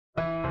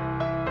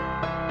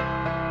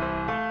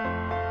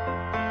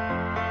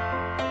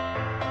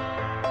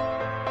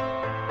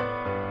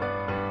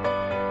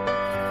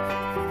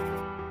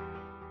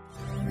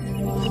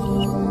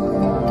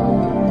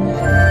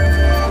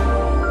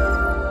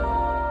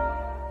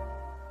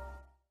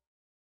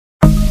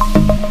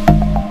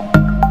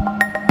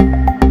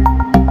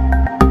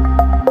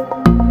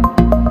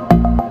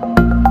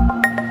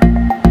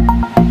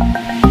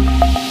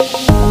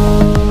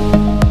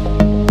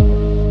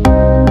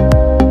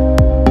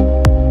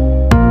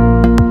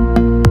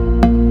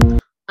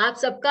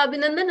सबका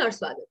अभिनंदन और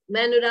स्वागत।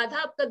 मैं अनुराधा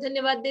आपका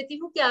धन्यवाद देती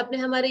हूँ कि आपने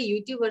हमारे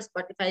YouTube और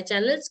Spotify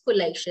चैनल्स को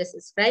लाइक शेयर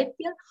सब्सक्राइब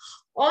किया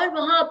और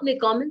वहां अपने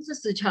कमेंट्स और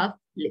सुझाव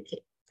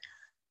लिखे।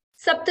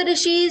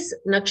 सप्तऋषि,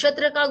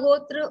 नक्षत्र का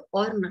गोत्र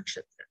और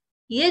नक्षत्र,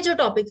 ये जो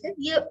टॉपिक है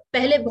ये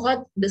पहले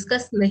बहुत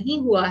डिस्कस नहीं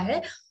हुआ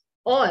है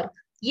और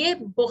ये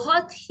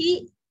बहुत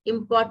ही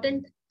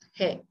इम्पोर्टेंट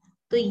है।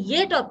 तो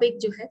ये टॉपिक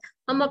जो है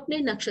हम अपने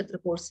नक्षत्र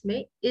कोर्स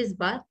में इस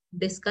बार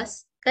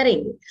डिस्कस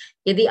करेंगे।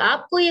 यदि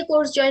आपको ये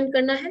कोर्स ज्वाइन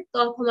करना है तो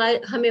आप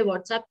हमें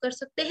व्हाट्सएप कर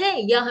सकते हैं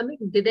या हमें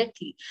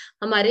डायरेक्टली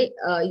हमारे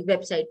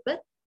वेबसाइट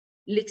पर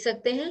लिख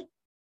सकते हैं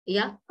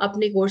या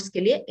अपने कोर्स के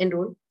लिए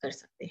एनरोल कर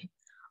सकते हैं।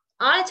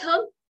 आज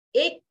हम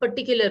एक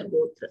पर्टिकुलर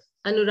गोत्र,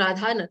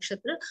 अनुराधा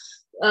नक्षत्र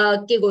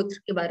के गोत्र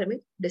के बारे में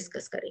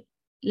डिस्कस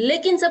करेंगे।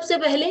 लेकिन सबसे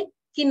पहले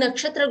कि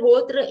नक्षत्र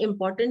गोत्र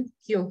इंपॉर्टेंट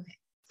क्यों है।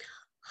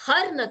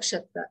 हर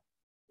नक्षत्र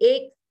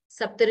एक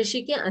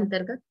सप्तऋषि के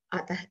अंतर्गत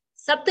आता है।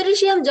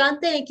 सप्तऋषि हम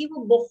जानते हैं कि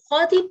वो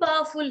बहुत ही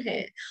पावरफुल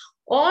है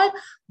और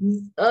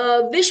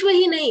विश्व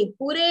ही नहीं,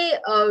 पूरे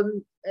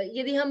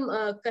यदि हम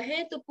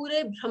कहें तो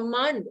पूरे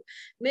ब्रह्मांड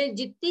में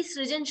जितनी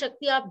सृजन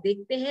शक्ति आप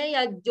देखते हैं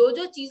या जो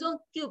जो चीजों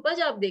की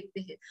उपज आप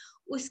देखते हैं,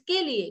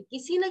 उसके लिए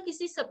किसी न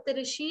किसी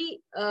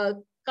सप्तऋषि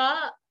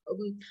का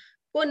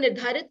को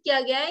निर्धारित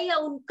किया गया है या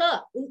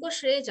उनको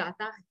श्रेय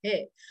जाता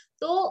है।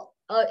 तो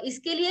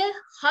इसके लिए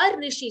हर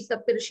ऋषि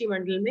सप्तऋषि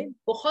मंडल में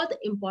बहुत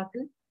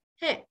इंपॉर्टेंट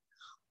है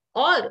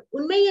और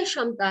उनमें यह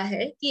क्षमता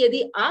है कि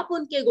यदि आप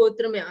उनके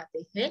गोत्र में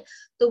आते हैं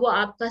तो वो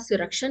आपका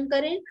संरक्षण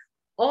करें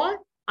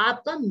और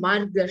आपका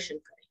मार्गदर्शन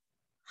करें।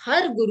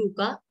 हर गुरु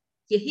का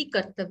यही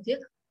कर्तव्य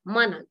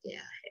माना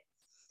गया है।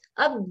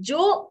 अब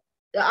जो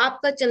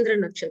आपका चंद्र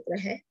नक्षत्र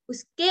है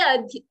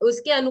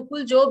उसके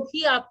अनुकूल जो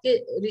भी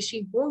आपके ऋषि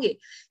होंगे,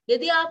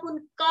 यदि आप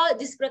उनका,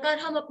 जिस प्रकार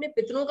हम अपने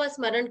पितरों का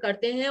स्मरण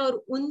करते हैं और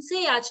उनसे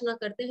याचना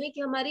करते हैं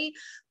कि हमारी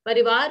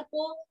परिवार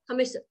को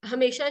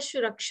हमेशा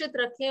सुरक्षित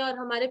रखें और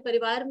हमारे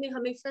परिवार में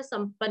हमेशा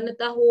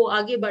संपन्नता हो,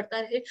 आगे बढ़ता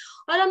रहे,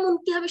 और हम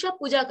उनकी हमेशा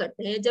पूजा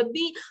करते हैं। जब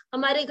भी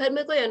हमारे घर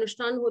में कोई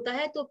अनुष्ठान होता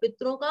है तो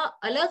पितरों का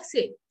अलग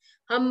से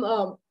हम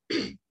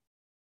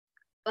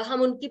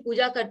उनकी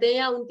पूजा करते हैं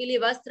या उनके लिए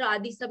वस्त्र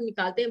आदि सब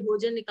निकालते हैं,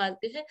 भोजन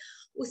निकालते हैं।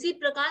 उसी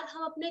प्रकार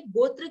हम अपने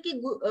गोत्र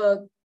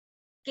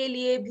के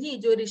लिए भी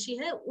जो ऋषि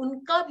हैं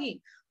उनका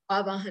भी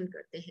आवाहन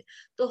करते हैं।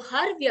 तो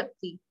हर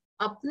व्यक्ति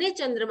अपने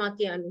चंद्रमा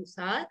के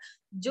अनुसार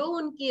जो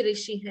उनकी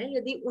ऋषि हैं,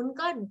 यदि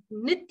उनका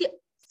नित्य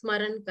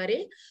स्मरण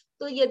करे,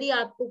 तो यदि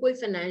आपको कोई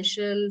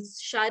फाइनेंशियल,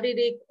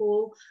 शारीरिक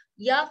हो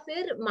या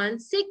फिर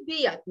मानसिक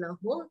भी यातना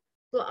हो,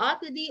 तो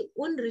आप यदि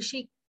उन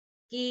ऋषि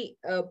की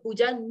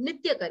पूजा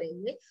नित्य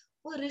करेंगे,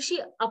 वो ऋषि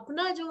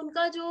अपना जो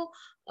उनका जो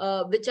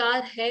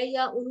विचार है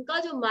या उनका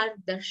जो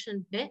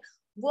मार्गदर्शन है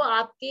वो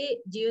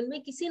आपके जीवन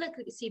में किसी न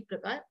किसी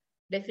प्रकार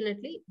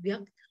डेफिनेटली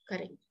व्यक्त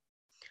करेंगे।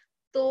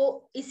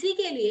 तो इसी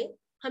के लिए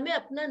हमें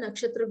अपना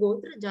नक्षत्र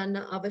गोत्र जानना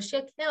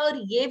आवश्यक है और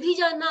ये भी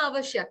जानना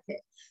आवश्यक है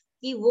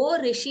कि वो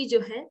ऋषि जो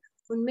है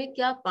उनमें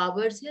क्या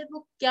पावर्स है,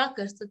 वो क्या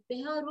कर सकते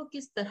हैं और वो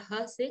किस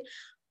तरह से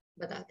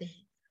बताते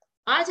हैं।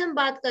 आज हम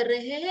बात कर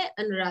रहे हैं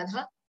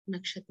अनुराधा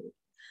नक्षत्र।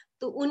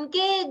 तो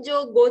उनके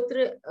जो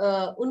गोत्र,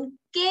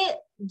 उनके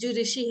जो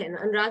ऋषि है ना,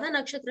 अनुराधा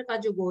नक्षत्र का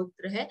जो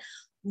गोत्र है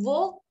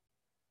वो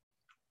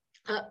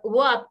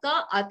आपका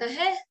आता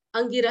है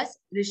अंगिरस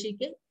ऋषि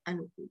के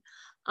अनुकूल।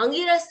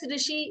 अंगिरस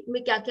ऋषि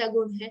में क्या क्या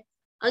गुण है?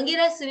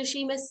 अंगिरस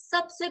ऋषि में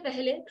सबसे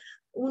पहले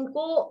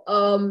उनको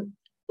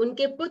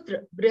उनके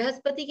पुत्र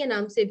बृहस्पति के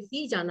नाम से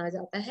भी जाना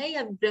जाता है,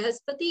 या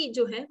बृहस्पति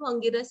जो है वो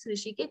अंगिरस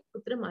ऋषि के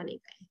पुत्र माने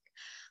गए हैं।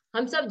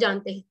 हम सब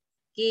जानते हैं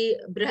कि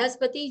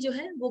बृहस्पति जो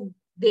है वो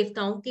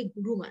देवताओं के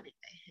गुरु माने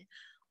गए हैं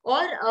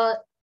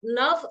और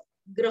 9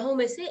 ग्रहों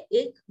में से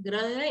एक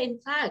ग्रह है।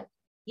 इनफैक्ट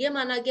ये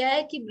माना गया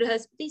है कि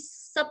बृहस्पति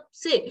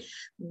सबसे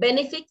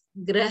बेनिफिक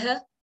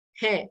ग्रह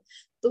है।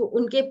 तो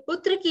उनके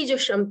पुत्र की जो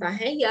क्षमता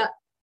है, या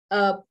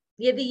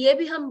यदि ये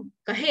भी हम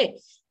कहें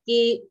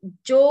कि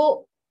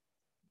जो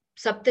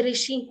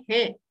सप्तऋषि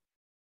हैं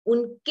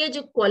उनके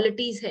जो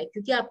क्वालिटीज है,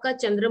 क्योंकि आपका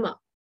चंद्रमा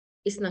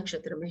इस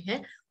नक्षत्र में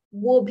है,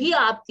 वो भी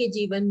आपके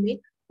जीवन में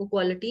वो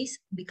क्वालिटीज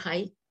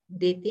दिखाई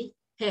देते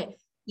हैं।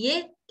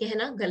 ये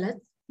कहना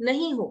गलत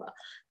नहीं होगा।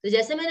 तो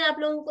जैसे मैंने आप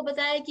लोगों को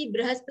बताया कि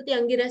बृहस्पति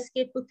अंगिरस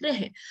के पुत्र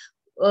हैं,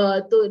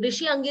 तो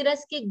ऋषि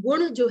अंगिरस के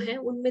गुण जो है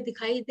उनमें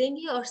दिखाई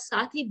देंगे और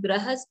साथ ही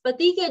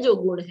बृहस्पति के जो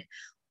गुण है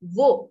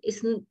वो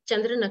इस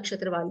चंद्र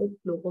नक्षत्र वाले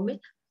लोगों में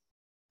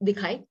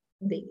दिखाई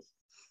देंगे।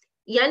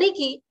 यानी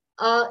कि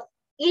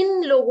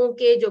इन लोगों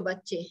के जो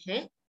बच्चे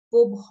हैं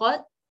वो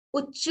बहुत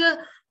उच्च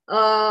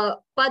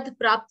पद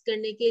प्राप्त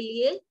करने के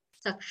लिए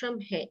सक्षम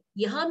है।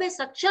 यहाँ मैं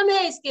सक्षम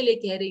है इसके लिए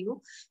कह रही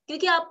हूँ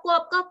क्योंकि आपको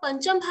आपका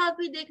पंचम भाव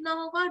भी देखना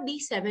होगा,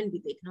 D7 भी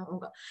देखना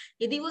होगा।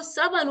 यदि वो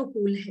सब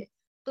अनुकूल है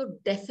तो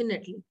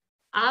डेफिनेटली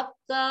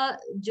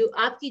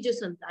आपकी जो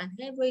संतान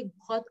है वो एक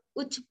बहुत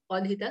उच्च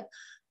पौधे तक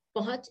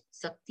पहुंच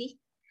सकती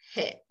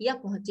है या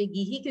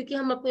पहुंचेगी ही, क्योंकि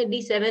हम अपने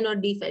D7 और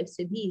D5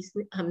 से भी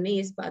हमने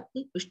इस बात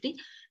की पुष्टि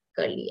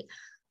कर ली है।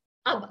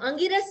 अब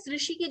अंगिरस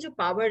ऋषि के जो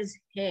पावर्स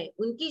है,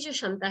 उनकी जो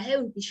क्षमता है,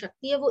 उनकी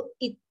शक्ति है, वो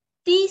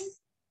इतनी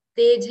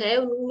तेज है,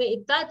 उनमें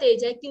इतना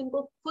तेज है कि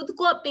उनको खुद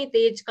को अपने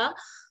तेज का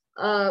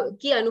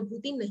की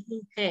अनुभूति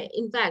नहीं है।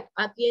 इनफैक्ट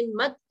आप ये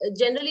मत,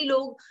 जनरली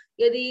लोग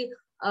यदि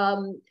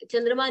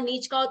चंद्रमा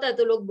नीच का होता है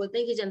तो लोग बोलते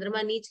हैं कि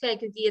चंद्रमा नीच का है,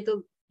 क्योंकि ये तो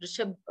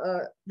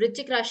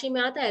वृश्चिक राशि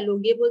में आता है,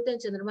 लोग ये बोलते हैं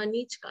चंद्रमा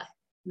नीच का है।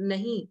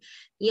 नहीं,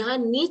 यहाँ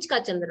नीच का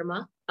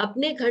चंद्रमा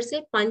अपने घर से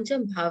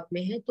पंचम भाव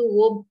में है, तो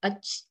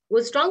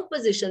वो स्ट्रॉन्ग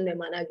पोजीशन में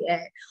माना गया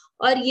है,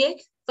 और ये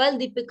फल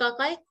दीपिका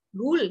का एक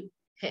रूल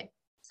है।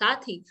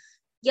 साथ ही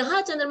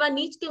यहाँ चंद्रमा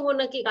नीच के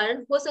होने के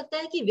कारण हो सकता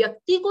है कि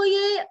व्यक्ति को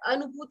ये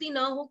अनुभूति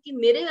ना हो कि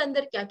मेरे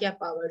अंदर क्या क्या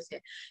पावर्स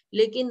है,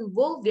 लेकिन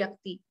वो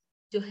व्यक्ति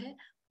जो है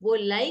वो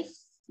लाइफ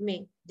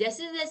में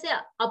जैसे जैसे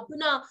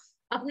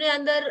अपने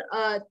अंदर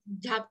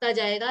झांकता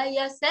जाएगा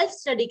या सेल्फ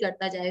स्टडी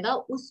करता जाएगा,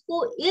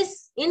 उसको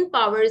इन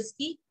पावर्स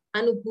की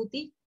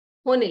अनुभूति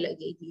होने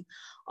लगेगी।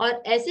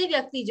 और ऐसे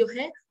व्यक्ति जो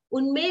है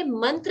उनमें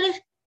मंत्र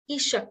की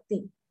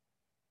शक्ति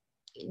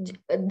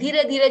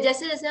धीरे धीरे,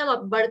 जैसे जैसे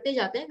हम बढ़ते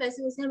जाते हैं,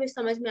 वैसे वैसे हमें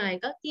समझ में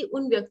आएगा कि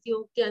उन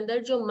व्यक्तियों के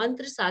अंदर जो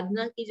मंत्र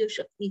साधना की जो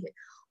शक्ति है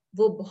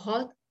वो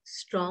बहुत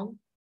स्ट्रांग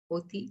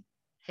होती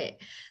है।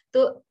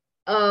 तो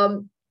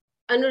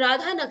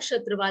अनुराधा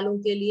नक्षत्र वालों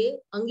के लिए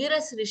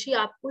अंगिरस ऋषि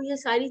आपको ये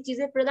सारी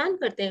चीजें प्रदान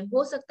करते हैं।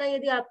 हो सकता है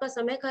यदि आपका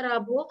समय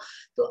खराब हो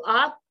तो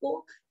आपको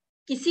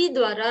किसी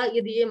द्वारा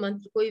यदि ये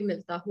मंत्र कोई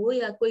मिलता हो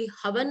या कोई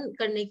हवन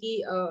करने की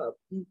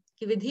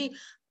विधि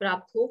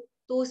प्राप्त हो,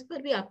 तो उस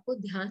पर भी आपको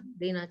ध्यान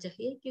देना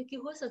चाहिए, क्योंकि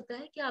हो सकता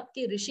है कि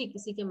आपके ऋषि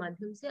किसी के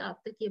माध्यम से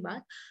आप तक ये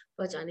बात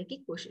पहुंचाने की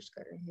कोशिश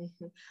कर रहे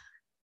हैं।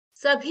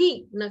 सभी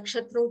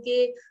नक्षत्रों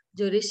के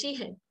जो ऋषि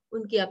हैं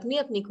उनकी अपनी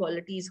अपनी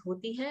क्वालिटीज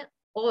होती हैं,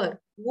 और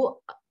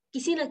वो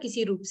किसी न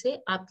किसी रूप से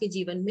आपके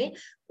जीवन में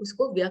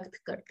उसको व्यक्त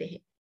करते हैं।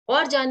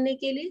 और जानने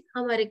के लिए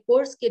हमारे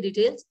कोर्स के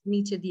डिटेल्स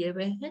नीचे दिए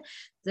हुए हैं,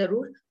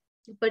 जरूर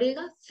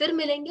पढ़िएगा। फिर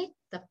मिलेंगे,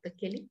 तब तक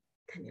के लिए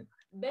धन्यवाद।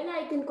 बेल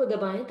आइकन को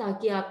दबाएं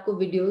ताकि आपको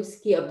वीडियोस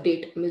की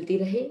अपडेट मिलती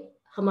रहे।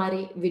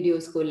 हमारे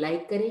वीडियोस को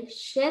लाइक करें,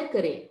 शेयर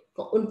करें,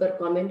 उन पर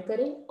कमेंट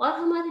करें और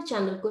हमारे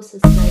चैनल को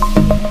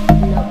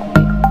सब्सक्राइब करें।